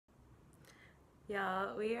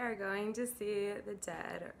Y'all, we are going to see the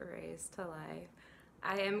dead raised to life.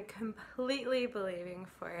 I am completely believing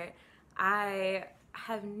for it. I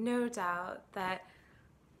have no doubt that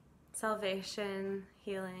salvation,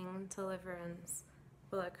 healing, deliverance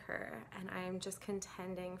will occur, and I am just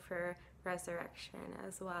contending for resurrection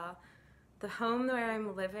as well. The home where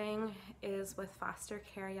I'm living is with foster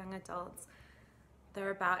care young adults.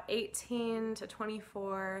 They're about 18 to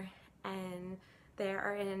 24, and they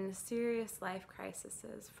are in serious life crises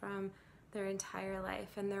from their entire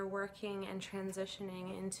life, and they're working and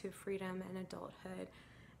transitioning into freedom and adulthood.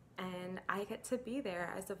 And I get to be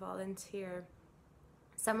there as a volunteer,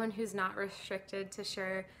 someone who's not restricted to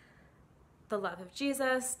share the love of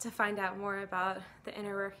Jesus, to find out more about the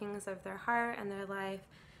inner workings of their heart and their life.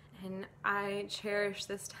 And I cherish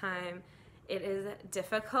this time. It is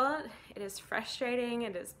difficult, it is frustrating,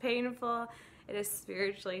 it is painful, it is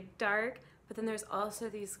spiritually dark, but then there's also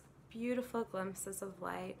these beautiful glimpses of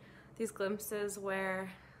light, these glimpses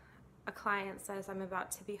where a client says, I'm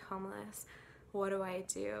about to be homeless. What do I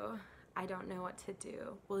do? I don't know what to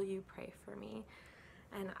do. Will you pray for me?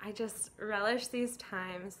 And I just relish these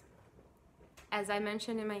times. As I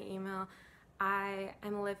mentioned in my email, I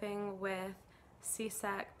am living with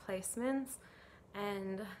CSEC placements,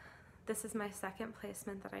 and this is my second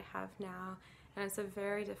placement that I have now, and it's a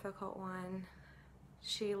very difficult one.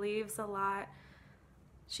 She leaves a lot.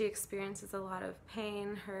 She experiences a lot of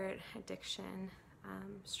pain, hurt, addiction,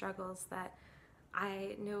 struggles that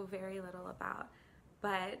I know very little about.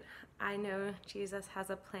 But I know Jesus has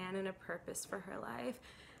a plan and a purpose for her life.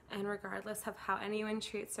 And regardless of how anyone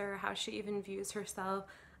treats her, how she even views herself,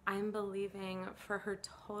 I'm believing for her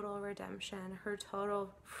total redemption, her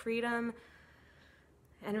total freedom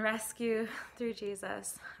and rescue through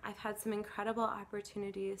Jesus. I've had some incredible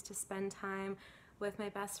opportunities to spend time with my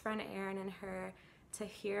best friend Erin and her, to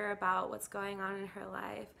hear about what's going on in her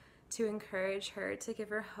life, to encourage her, to give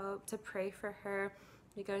her hope, to pray for her.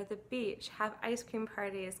 We go to the beach, have ice cream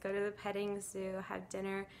parties, go to the petting zoo, have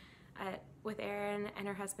dinner with Erin and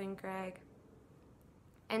her husband Greg,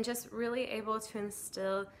 and just really able to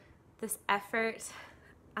instill this effort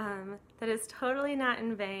that is totally not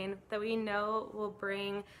in vain, that we know will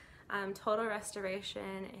bring total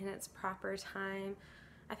restoration in its proper time.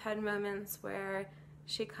 I've had moments where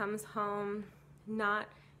she comes home not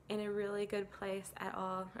in a really good place at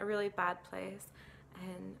all, a really bad place,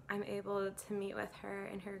 and I'm able to meet with her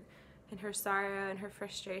in her sorrow and her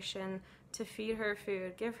frustration, to feed her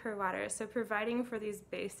food, give her water. So providing for these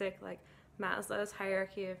basic, like Maslow's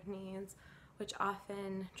hierarchy of needs, which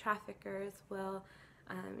often traffickers will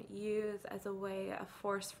use as a way of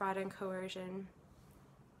force, fraud, and coercion.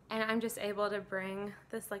 And I'm just able to bring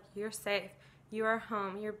this, like, you're safe, you are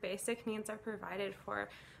home, your basic needs are provided for,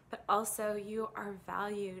 but also you are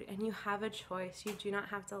valued and you have a choice. You do not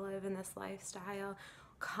have to live in this lifestyle.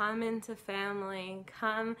 Come into family,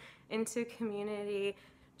 come into community,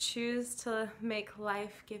 choose to make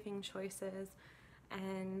life-giving choices.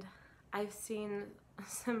 And I've seen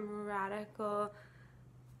some radical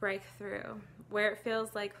breakthrough where it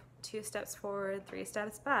feels like 2 steps forward, 3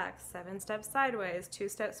 steps back, 7 steps sideways, 2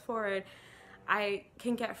 steps forward. I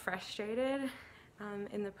can get frustrated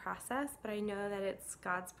in the process, but I know that it's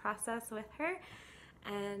God's process with her.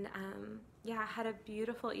 And yeah, I had a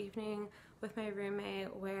beautiful evening with my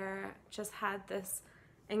roommate where just had this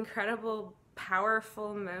incredible,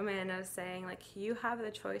 powerful moment of saying, like, you have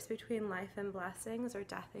the choice between life and blessings or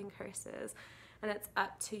death and curses. And it's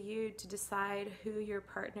up to you to decide who you're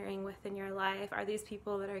partnering with in your life. Are these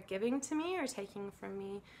people that are giving to me or taking from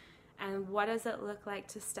me? And what does it look like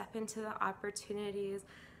to step into the opportunities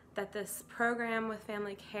that this program with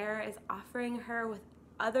Family Care is offering her, with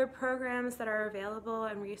other programs that are available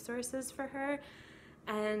and resources for her?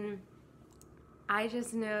 And I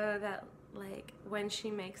just know that, like, when she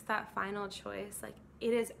makes that final choice, like,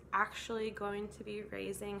 it is actually going to be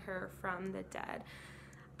raising her from the dead.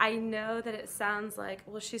 I know that it sounds like,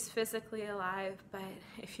 well, she's physically alive, but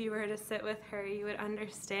if you were to sit with her, you would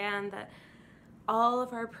understand that all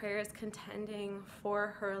of our prayers contending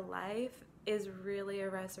for her life is really a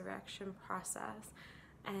resurrection process.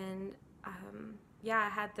 And yeah, I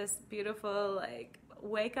had this beautiful, like,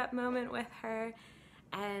 wake up moment with her,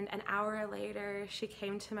 and an hour later she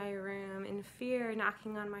came to my room in fear,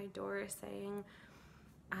 knocking on my door saying,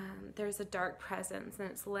 there's a dark presence, and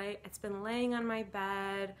it's been laying on my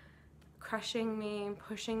bed, crushing me,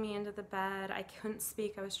 pushing me into the bed. I couldn't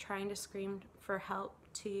speak. I was trying to scream for help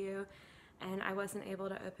to you, and I wasn't able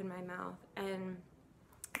to open my mouth. And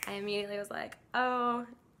I immediately was like, oh,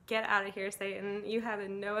 get out of here, Satan. You have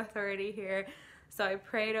no authority here. So I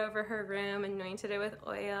prayed over her room, anointed it with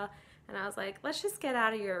oil, And I was like, let's just get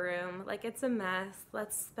out of your room. Like, it's a mess.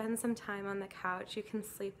 Let's spend some time on the couch. You can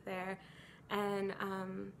sleep there. And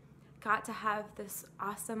got to have this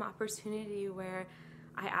awesome opportunity where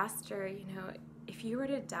I asked her, you know, if you were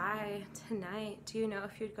to die tonight, do you know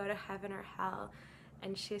if you'd go to heaven or hell?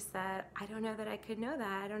 And she said, I don't know that I could know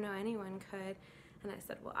that. I don't know anyone could. And I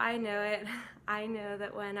said, well, I know it. I know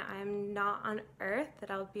that when I'm not on earth,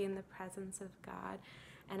 that I'll be in the presence of God.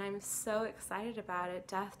 And I'm so excited about it.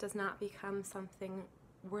 Death does not become something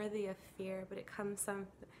worthy of fear, but it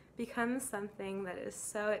becomes something that is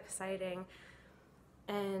so exciting.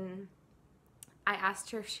 And I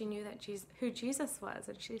asked her if she knew that who Jesus was,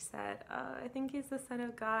 and she said, oh, I think he's the Son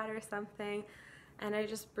of God or something. And I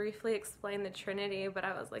just briefly explained the Trinity, but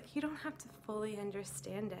I was like, you don't have to fully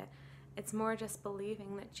understand it. It's more just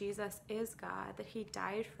believing that Jesus is God, that he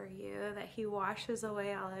died for you, that he washes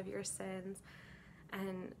away all of your sins.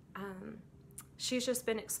 And she's just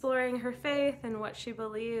been exploring her faith and what she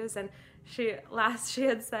believes, and last she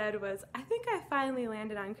had said was, I think I finally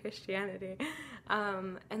landed on Christianity.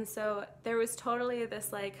 And so there was totally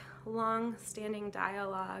this like long-standing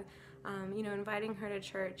dialogue, you know, inviting her to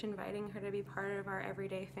church, inviting her to be part of our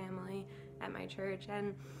everyday family at my church.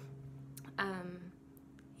 And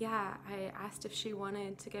yeah, I asked if she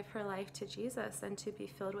wanted to give her life to Jesus and to be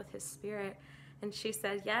filled with his Spirit. And she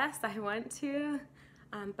said, yes, I want to,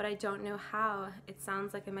 but I don't know how. It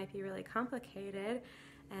sounds like it might be really complicated.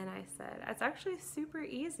 And I said, it's actually super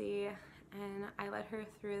easy. And I led her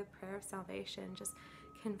through the prayer of salvation, just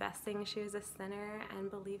confessing she was a sinner and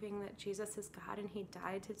believing that Jesus is God and he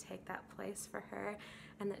died to take that place for her,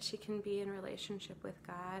 and that she can be in relationship with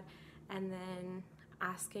God. And then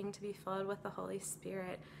asking to be filled with the Holy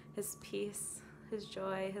Spirit, his peace, his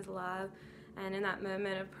joy, his love. And in that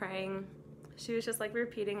moment of praying, she was just like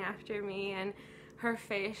repeating after me, and her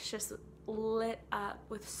face just lit up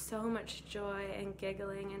with so much joy and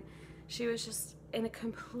giggling, and she was just in a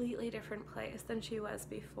completely different place than she was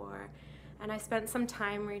before. And I spent some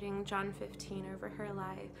time reading John 15 over her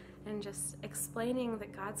life and just explaining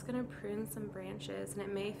that God's going to prune some branches, and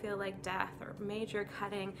it may feel like death or major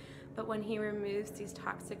cutting, but when he removes these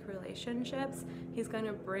toxic relationships, he's going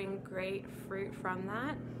to bring great fruit from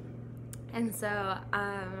that. And so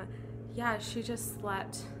yeah, she just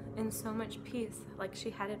slept in so much peace like she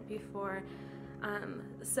hadn't before.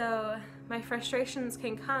 So my frustrations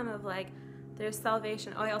can come of like, there's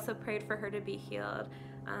salvation. Oh, I also prayed for her to be healed.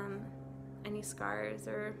 Any scars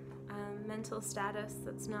or mental status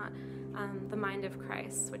that's not the mind of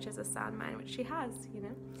Christ, which is a sound mind, which she has, you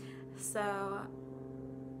know. So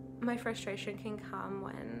my frustration can come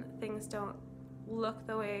when things don't look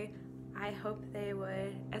the way I hope they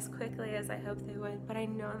would, as quickly as I hope they would, but I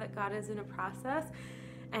know that God is in a process.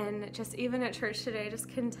 And just even at church today, just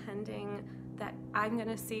contending that I'm going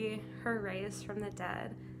to see her raised from the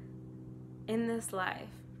dead in this life,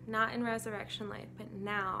 not in resurrection life, but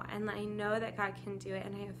now. And I know that God can do it,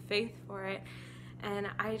 and I have faith for it. And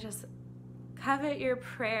I just covet your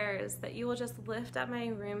prayers that you will just lift up my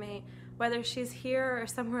roommate, whether she's here or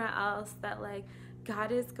somewhere else, that like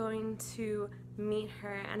God is going to meet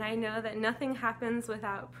her. And I know that nothing happens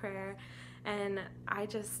without prayer. And I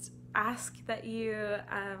just ask that you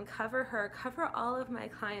cover her, cover all of my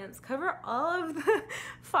clients, cover all of the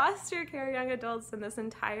foster care young adults in this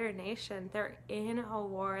entire nation. They're in a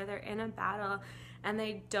war, they're in a battle, and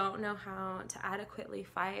they don't know how to adequately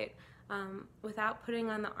fight without putting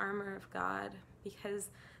on the armor of God, because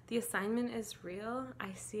the assignment is real.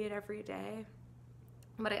 I see it every day,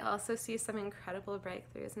 but I also see some incredible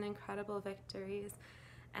breakthroughs and incredible victories.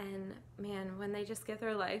 And man, when they just give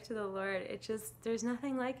their life to the Lord, there's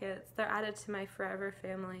nothing like it. They're added to my forever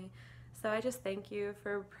family. So I just thank you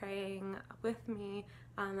for praying with me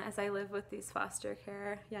as I live with these foster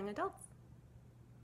care young adults.